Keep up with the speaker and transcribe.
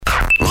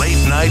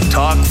Weeknight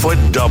Talk for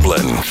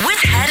Dublin. With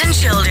Head and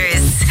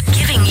Shoulders,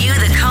 giving you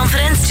the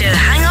confidence to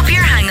hang up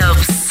your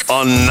hang-ups.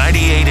 On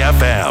 98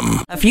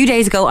 FM. A few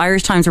days ago,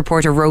 Irish Times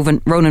reporter Ronan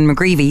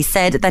McGreevy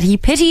said that he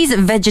pities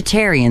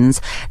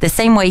vegetarians the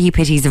same way he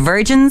pities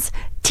virgins,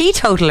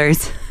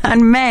 teetotalers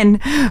and men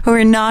who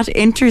are not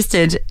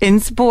interested in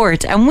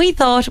sport. And we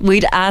thought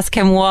we'd ask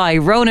him why.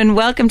 Ronan,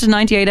 welcome to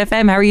 98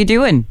 FM. How are you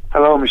doing?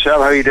 Hello,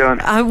 Michelle. How are you doing?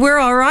 We're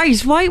all right.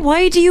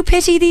 Why do you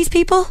pity these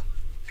people?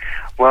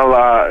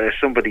 Well,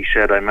 somebody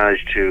said I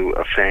managed to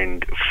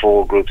offend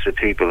 4 groups of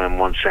people in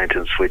one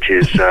sentence, which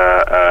is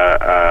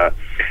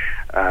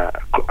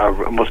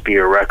must be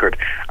a record.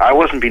 I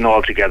wasn't being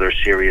altogether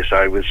serious.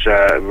 I was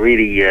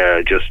really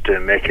just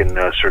making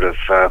a sort of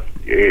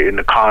in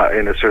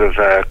a sort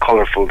of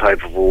colourful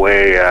type of a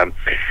way,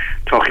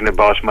 talking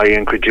about my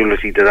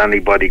incredulity that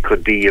anybody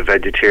could be a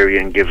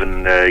vegetarian,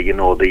 given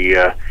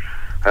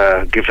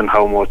given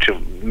how much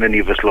many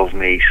of us love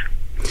meat.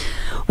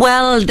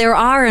 Well, there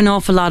are an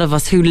awful lot of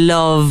us who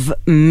love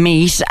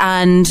meat,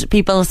 and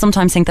people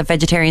sometimes think that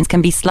vegetarians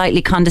can be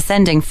slightly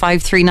condescending.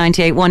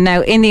 53981.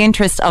 Now, in the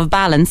interest of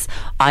balance,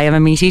 I am a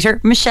meat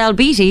eater. Michelle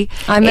Beattie,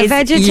 I'm a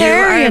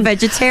vegetarian. You are a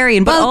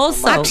vegetarian, but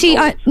also actually,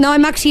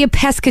 I'm actually a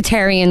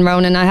pescatarian,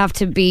 Ronan. I have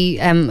to be,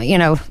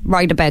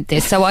 right about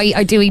this. So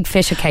I do eat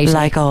fish occasionally,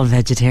 like all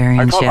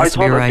vegetarians. I thought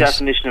you're the right.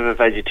 definition of a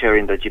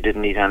vegetarian that you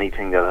didn't eat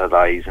anything that had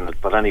eyes in it.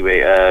 But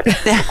anyway,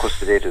 of course,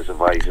 potatoes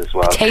have eyes as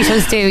well.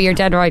 Potatoes do. You're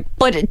dead right.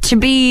 But to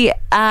be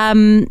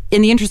in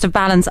the interest of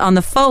balance on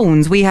the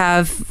phones, we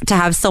have to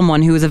have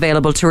someone who is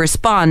available to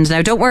respond.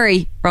 Now, don't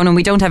worry, Ronan,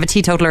 we don't have a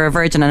teetotaler, a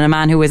virgin and a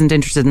man who isn't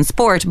interested in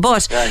sport,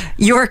 but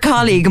your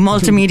colleague,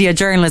 multimedia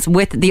journalist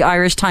with the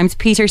Irish Times,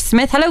 Peter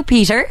Smyth. Hello,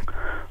 Peter.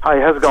 Hi,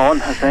 how's it going?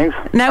 How's things?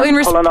 Now,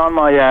 I'm pulling on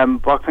my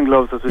boxing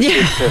gloves as we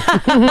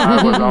speak.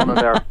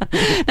 Now,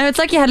 it's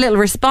like you had a little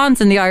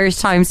response in the Irish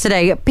Times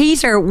today.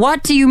 Peter,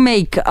 what do you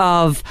make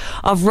of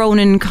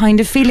Ronan kind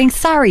of feeling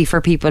sorry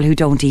for people who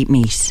don't eat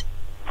meat?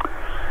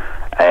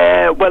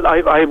 Well,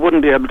 I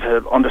wouldn't be able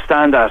to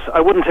understand that.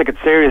 I wouldn't take it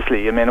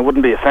seriously. I mean, I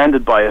wouldn't be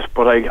offended by it,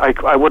 but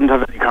I wouldn't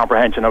have any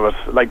comprehension of it.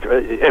 Like,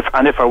 if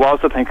I was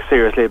to think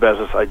seriously about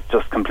it, I'd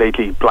just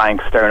completely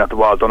blank, staring at the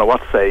wall, don't know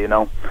what to say,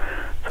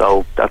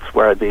 So that's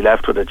where I'd be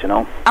left with it,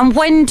 And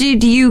when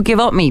did you give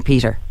up meat,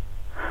 Peter?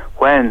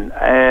 When?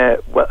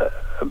 Well,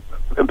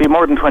 it'd be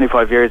more than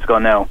 25 years ago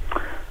now.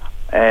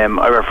 I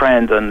have a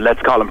friend, and let's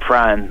call him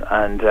Fran,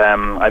 and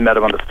I met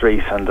him on the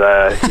street, and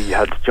he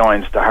had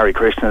joined the Hare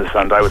Krishnas,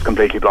 and I was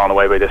completely blown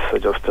away by this. I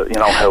just,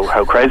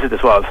 how crazy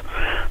this was.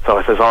 So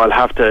I says, I'll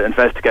have to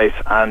investigate,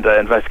 and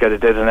investigated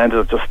did, and ended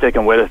up just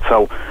sticking with it.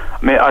 So, I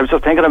mean, I was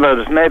just thinking about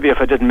it. Maybe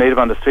if I didn't meet him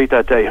on the street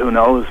that day, who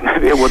knows?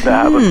 Maybe it wouldn't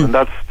have happened, and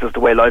that's just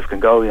the way life can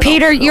go.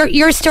 Peter, so.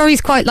 your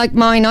story's quite like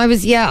mine.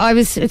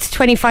 It's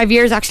 25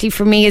 years actually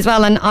for me as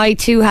well, and I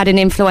too had an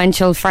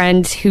influential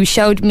friend who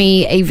showed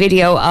me a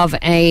video of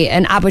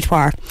an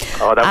abattoir.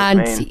 Oh, that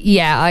was mean.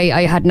 Yeah,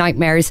 I had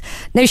nightmares.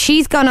 Now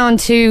she's gone on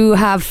to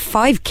have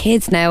 5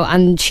 kids now,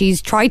 and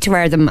she's tried to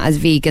rear them as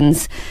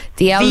vegans.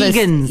 The eldest,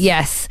 vegans?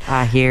 Yes.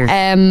 Here.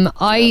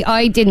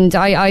 I didn't.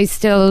 I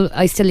still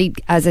eat,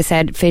 as I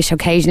said, fish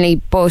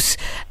occasionally, but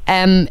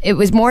it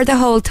was more the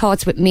whole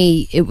thoughts with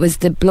me. It was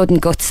the blood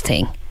and guts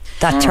thing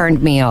that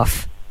turned me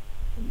off.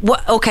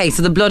 What? Okay,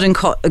 so the blood and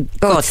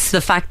guts,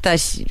 the fact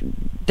that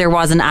there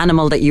was an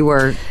animal that you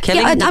were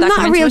killing. Yeah, I'm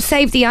not a real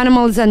save the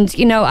animals and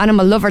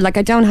animal lover. Like,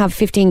 I don't have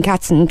 15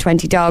 cats and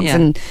 20 dogs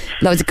and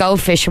loads of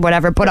goldfish or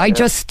whatever. But I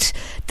just,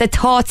 the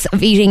thoughts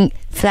of eating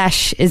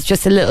flesh is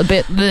just a little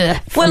bit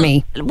bleh for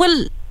me.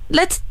 Well,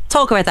 let's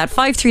talk about that.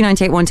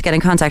 53981 to get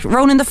in contact.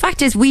 Ronan, the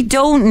fact is we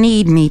don't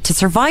need meat to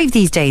survive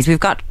these days. We've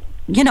got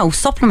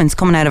supplements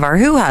coming out of our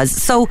hoo-has.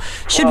 So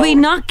should we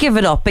not give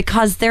it up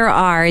because there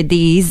are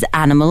these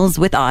animals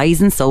with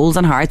eyes and souls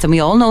and hearts, and we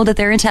all know that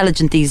they're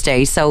intelligent these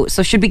days. So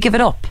should we give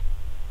it up?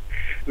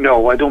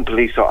 No, I don't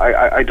believe so.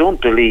 I don't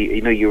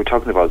believe, you were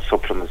talking about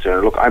supplements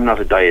there. Look, I'm not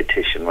a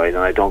dietitian, right,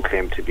 and I don't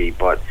claim to be,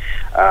 but,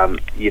 one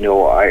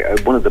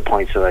of the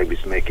points that I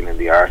was making in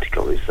the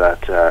article is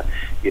that,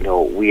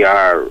 we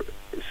are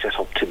set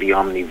up to be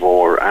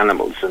omnivore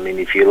animals. I mean,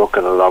 if you look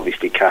at it,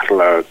 obviously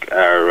cattle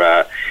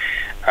are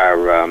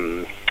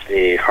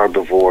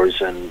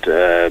herbivores, and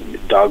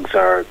dogs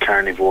are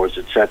carnivores,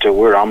 etc.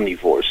 We're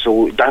omnivores,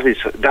 so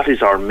that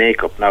is our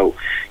makeup. Now,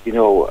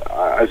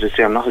 as I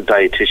say, I'm not a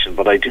dietitian,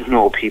 but I do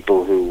know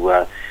people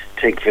who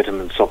take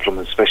vitamin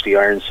supplements, especially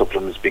iron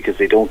supplements, because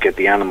they don't get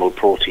the animal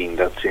protein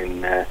that's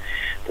in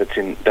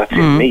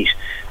meat.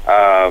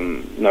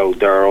 Now,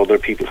 there are other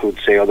people who'd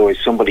say otherwise.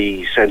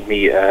 Somebody sent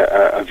me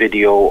a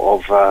video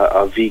of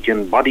a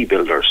vegan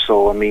bodybuilder.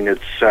 So, I mean,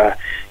 it's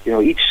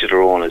each to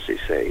their own, as they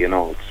say.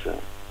 It's.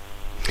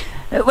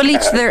 Well,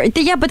 each their.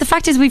 Yeah, but the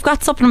fact is, we've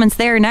got supplements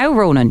there now,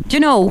 Ronan.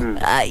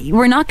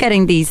 We're not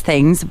getting these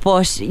things,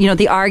 but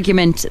the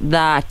argument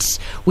that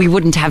we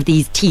wouldn't have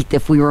these teeth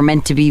if we were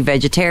meant to be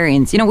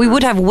vegetarians. We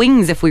would have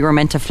wings if we were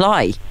meant to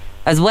fly,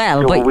 as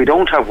well. No, but we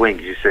don't have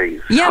wings, you say.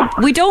 Yeah,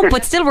 we don't,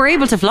 but still we're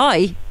able to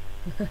fly.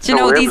 Do you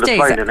know, we're these able to days?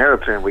 fly in an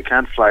airplane. We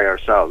can't fly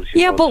ourselves.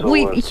 Yeah, but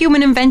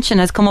human invention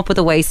has come up with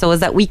a way so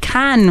is that we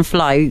can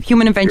fly.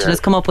 Human invention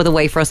has come up with a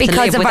way for us to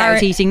live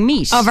without eating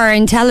meat. Of our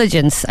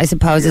intelligence, I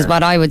suppose, is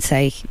what I would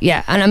say.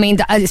 Yeah, and I mean,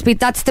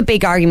 that's the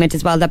big argument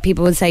as well, that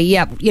people would say,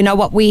 yeah, you know,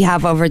 what we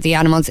have over the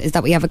animals is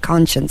that we have a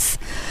conscience.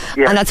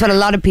 Yeah. And that's what a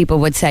lot of people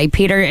would say.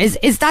 Peter,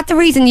 is that the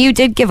reason you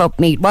did give up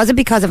meat? Was it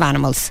because of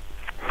animals?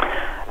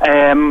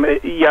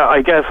 Yeah,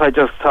 I guess I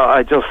just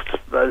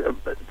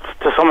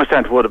to some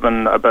extent would have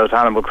been about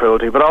animal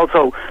cruelty, but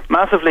also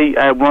massively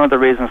one of the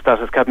reasons that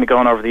has kept me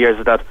going over the years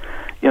is that,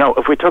 you know,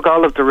 if we took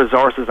all of the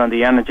resources and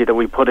the energy that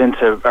we put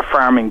into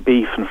farming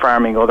beef and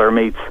farming other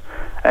meats,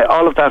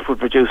 all of that would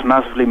produce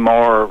massively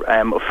more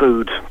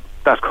food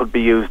that could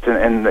be used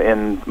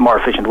in more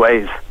efficient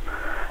ways.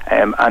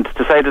 And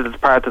to say that it's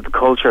part of the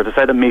culture, to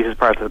say that meat is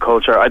part of the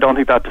culture, I don't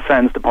think that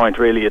defends the point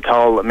really at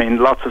all. I mean,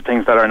 lots of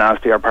things that are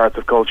nasty are parts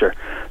of culture.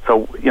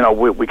 So, you know,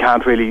 we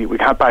can't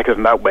back it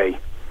in that way.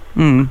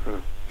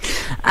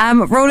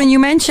 Ronan, you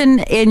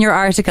mentioned in your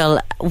article,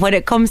 when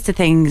it comes to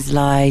things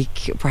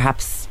like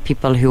perhaps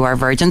people who are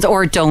virgins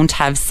or don't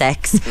have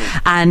sex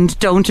and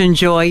don't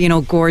enjoy, you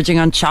know, gorging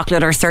on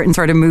chocolate or certain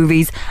sort of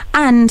movies,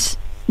 and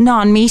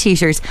non-meat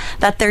eaters,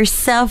 that they're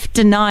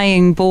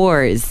self-denying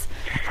bores.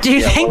 Do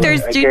you think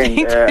there's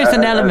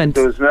an element?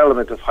 There's an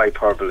element of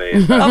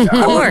hyperbole. Of I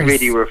course. wasn't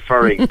really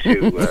referring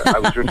to. I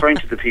was referring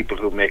to the people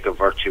who make a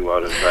virtue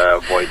out of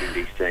avoiding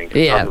these things.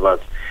 Yeah.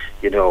 About,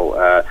 you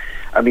know,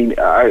 I mean,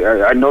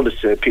 I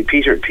noticed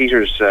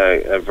Peter's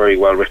a very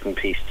well written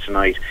piece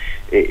tonight.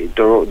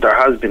 There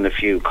has been a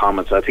few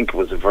comments. I think it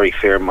was a very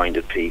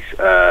fair-minded piece,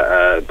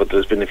 but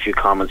there's been a few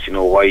comments. You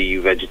know, why are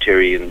you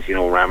vegetarians? You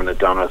know, ramming it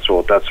down our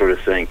throat, that sort of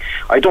thing.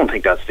 I don't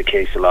think that's the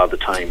case a lot of the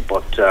time,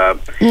 but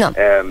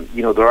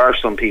you know, there are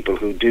some people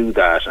who do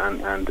that,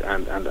 and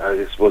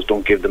I suppose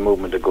don't give the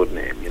movement a good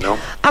name. You know,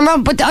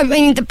 but I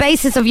mean, the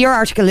basis of your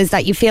article is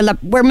that you feel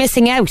that we're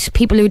missing out.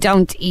 People who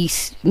don't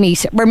eat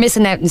meat, we're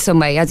missing out in some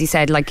way, as you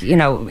said. Like, you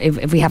know,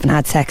 if we haven't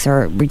had sex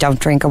or we don't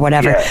drink or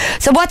whatever. Yeah.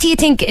 So, what do you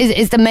think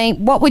is the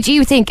main? What would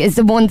you think is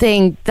the one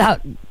thing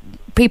that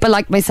people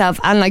like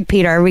myself and like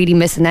Peter are really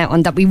missing out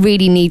on, that we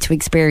really need to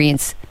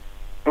experience?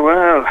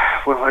 Well,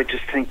 I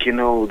just think, you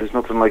know, there's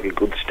nothing like a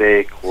good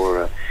steak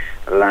or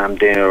a lamb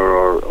dinner,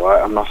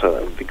 or I'm not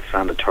a big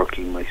fan of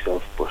turkey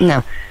myself, but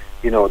no.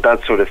 You know,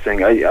 that sort of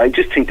thing. I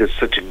just think there's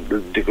such a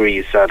degree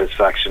of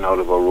satisfaction out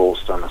of a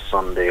roast on a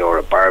Sunday or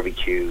a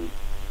barbecue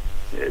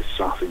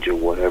sausage or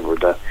whatever,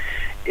 that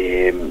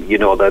you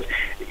know, that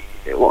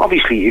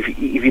obviously if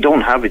you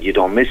don't have it, you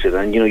don't miss it,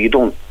 and you know, you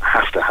don't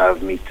have to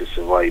have meat to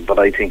survive, but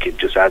I think it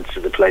just adds to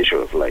the pleasure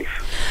of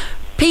life.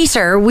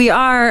 Peter, we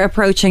are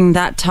approaching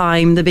that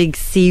time, the big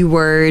C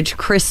word,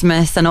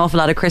 Christmas. An awful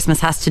lot of Christmas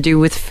has to do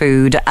with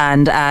food,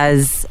 and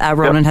as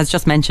Ronan has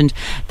just mentioned,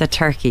 the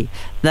turkey,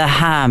 the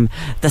ham,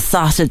 the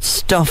sausage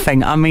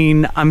stuffing. I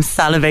mean, I'm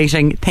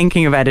salivating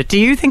thinking about it. Do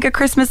you think a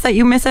Christmas that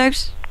you miss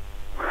out?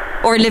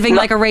 Or living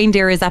like a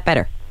reindeer, is that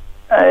better?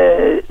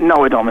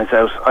 No, I don't miss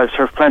out. I've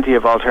served plenty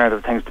of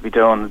alternative things to be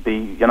done.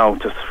 You know,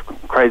 just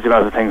crazy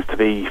amount of things to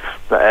be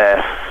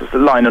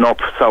lining up.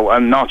 So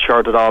I'm not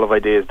sure that all of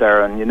ideas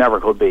there, and you never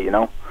could be, you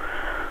know.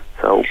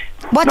 So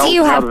what do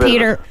you have,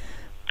 Peter?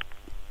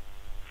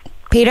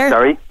 Peter?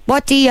 Sorry?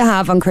 What do you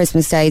have on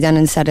Christmas Day then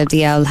instead of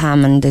the old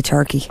ham and the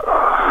turkey?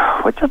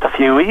 Well, just a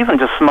few, even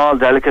just small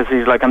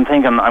delicacies. Like, I'm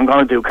thinking I'm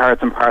going to do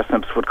carrots and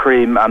parsnips with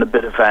cream and a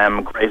bit of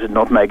grated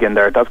nutmeg in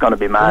there. That's going to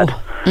be mad.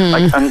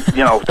 Like, and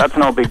you know, that's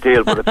no big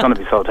deal, but it's going to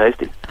be so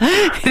tasty.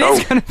 It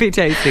is going to be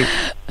tasty.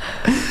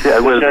 Yeah,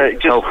 it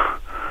will.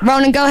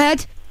 Ronan, go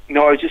ahead.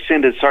 No, I was just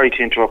saying that, sorry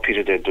to interrupt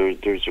Peter,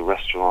 there's a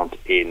restaurant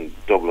in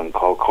Dublin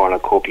called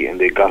Cornucopia, and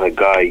they got a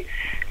guy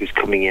who's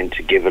coming in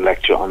to give a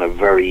lecture on a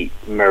very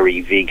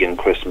merry vegan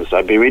Christmas.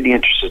 I'd be really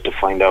interested to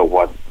find out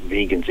what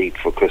vegans eat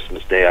for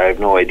Christmas Day. I have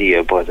no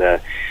idea, but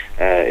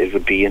it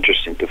would be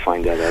interesting to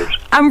find that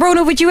out.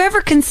 Rona, would you ever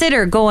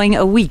consider going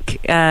a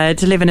week to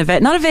live in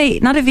not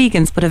a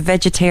vegan's, but a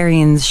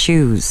vegetarian's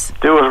shoes?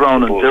 Do it,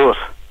 Ronan, do it.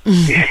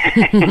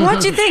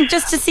 What do you think?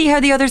 Just to see how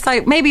the other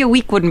side. Maybe a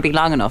week wouldn't be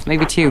long enough.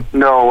 Maybe 2.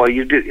 No,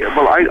 you did.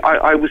 Well,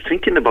 I was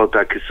thinking about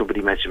that because somebody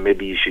mentioned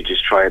maybe you should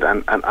just try it,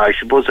 and I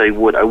suppose I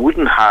would. I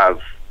wouldn't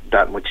have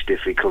that much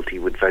difficulty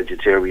with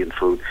vegetarian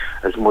food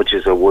as much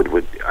as I would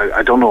with.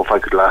 I don't know if I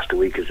could last a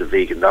week as a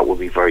vegan. That would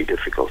be very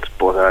difficult.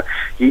 But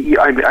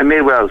I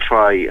may well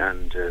try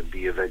and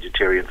be a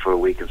vegetarian for a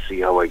week and see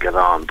how I get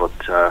on. But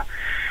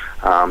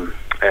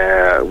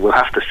we'll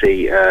have to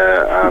see.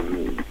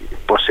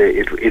 But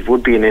it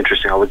would be an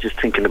interesting. I was just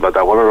thinking about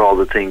that. What are all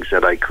the things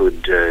that I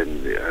could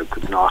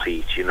not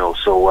eat? You know,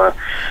 so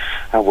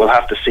we'll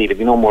have to see. There'll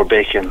be no more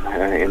bacon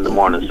in the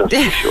mornings. That's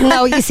for sure.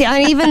 No, you see,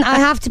 I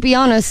have to be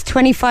honest.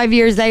 25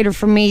 years later,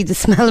 for me, the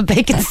smell of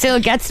bacon still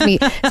gets me,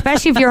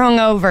 especially if you're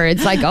hungover.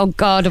 It's like, oh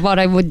God, what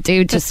I would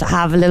do just to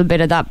have a little bit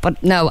of that.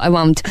 But no, I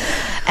won't.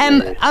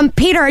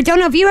 Peter, I don't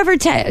know. Have you ever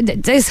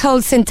this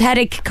whole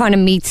synthetic kind of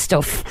meat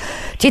stuff?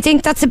 Do you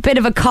think that's a bit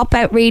of a cop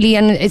out, really?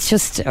 And it's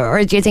just,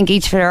 or do you think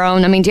each for their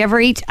own? I mean, do you ever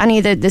eat any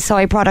of the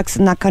soy products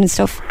and that kind of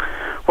stuff?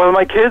 Well,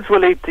 my kids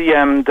will eat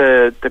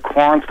the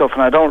corn stuff,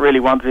 and I don't really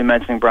want to be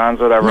mentioning brands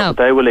or whatever, No.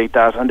 but they will eat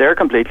that, and they're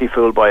completely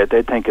fooled by it.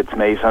 They think it's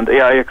meat, and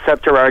yeah, I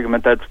accept your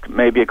argument that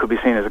maybe it could be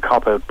seen as a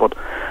cop-out, but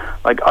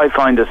like I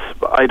find this,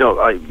 I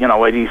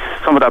eat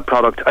some of that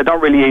product. I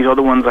don't really eat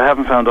other ones. I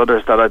haven't found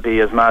others that I'd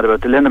be as mad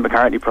about. The Linda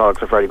McCartney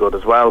products are very good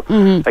as well.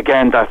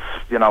 Again, that's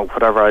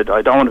whatever.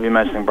 I don't want to be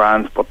mentioning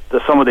brands, but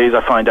some of these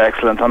I find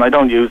excellent, and I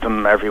don't use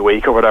them every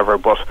week or whatever,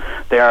 but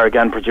they are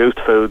again produced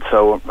food.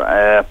 So,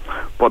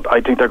 but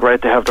I think they're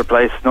great to have their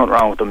place. Nothing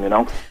wrong with them,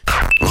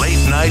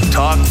 Late Night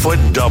Talk for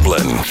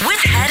Dublin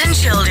With Head and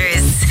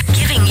Shoulders,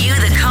 giving you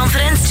the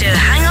confidence to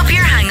hang up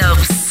your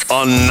hang-ups.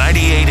 on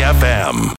 98 FM.